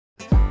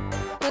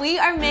We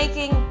are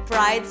making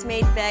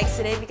bridesmaid bags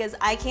today because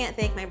I can't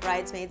thank my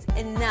bridesmaids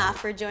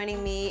enough for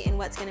joining me in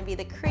what's gonna be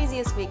the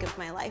craziest week of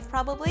my life,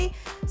 probably.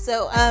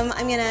 So I'm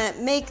gonna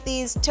make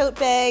these tote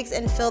bags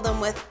and fill them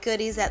with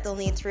goodies that they'll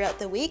need throughout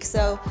the week.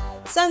 So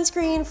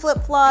sunscreen,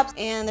 flip-flops,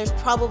 and there's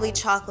probably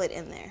chocolate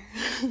in there.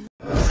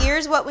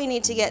 Here's what we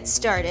need to get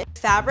started.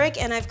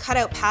 Fabric, and I've cut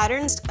out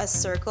patterns, a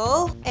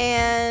circle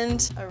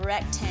and a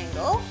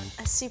rectangle,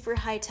 a super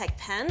high-tech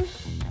pen,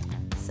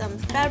 some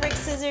fabric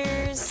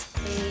scissors,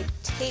 a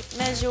tape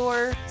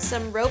measure,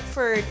 some rope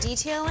for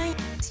detailing,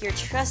 your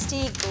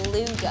trusty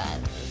glue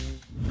gun.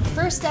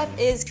 First step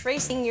is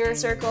tracing your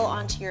circle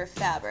onto your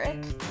fabric.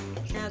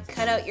 Now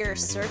cut out your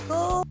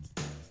circle.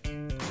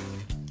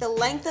 The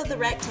length of the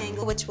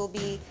rectangle, which will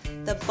be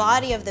the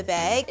body of the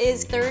bag,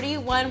 is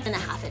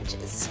 31.5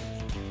 inches.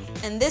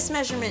 And this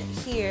measurement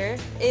here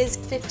is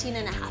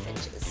 15.5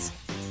 inches.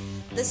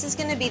 This is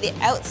gonna be the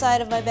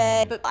outside of my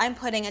bag, but I'm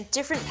putting a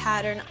different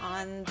pattern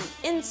on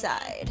the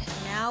inside.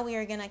 Now we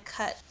are gonna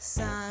cut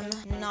some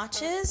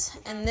notches,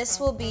 and this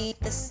will be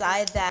the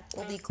side that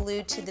will be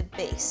glued to the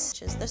base,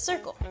 which is the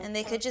circle. And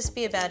they could just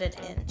be about 1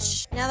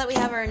 inch. Now that we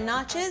have our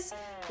notches,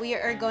 we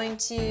are going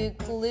to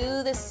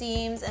glue the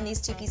seams and these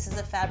two pieces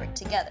of fabric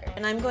together.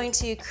 And I'm going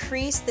to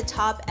crease the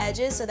top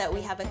edges so that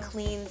we have a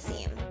clean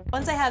seam.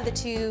 Once I have the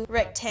two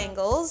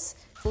rectangles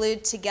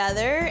glued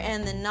together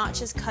and the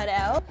notches cut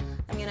out,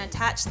 I'm gonna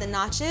attach the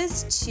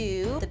notches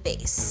to the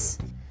base.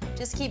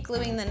 Just keep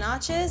gluing the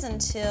notches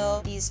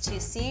until these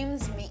two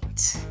seams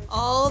meet.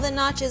 All the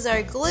notches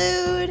are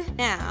glued.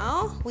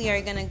 Now we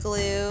are gonna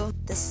glue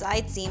the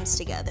side seams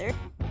together.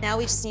 Now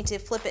we just need to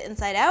flip it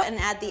inside out and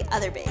add the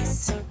other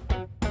base.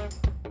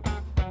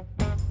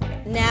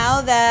 Now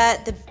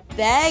that the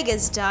bag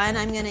is done,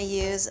 I'm gonna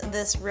use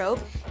this rope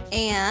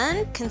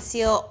and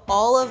conceal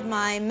all of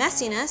my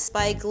messiness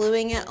by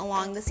gluing it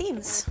along the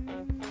seams.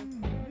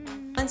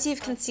 Once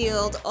you've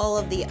concealed all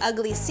of the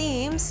ugly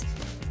seams,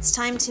 it's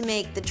time to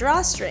make the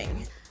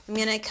drawstring. I'm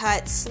gonna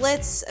cut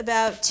slits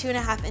about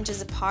 2.5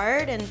 inches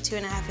apart and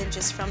 2.5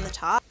 inches from the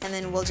top, and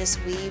then we'll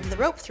just weave the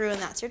rope through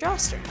and that's your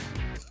drawstring.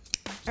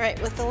 All right,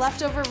 with the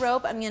leftover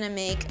rope, I'm gonna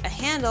make a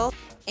handle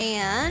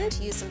and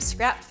use some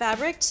scrap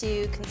fabric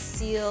to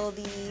conceal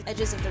the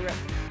edges of the rope.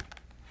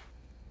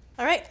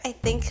 All right, I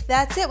think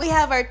that's it. We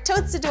have our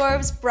Totes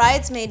Adorbs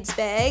bridesmaids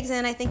bags,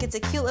 and I think it's a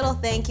cute little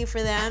thank you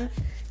for them.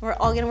 We're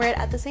all gonna wear it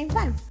at the same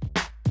time.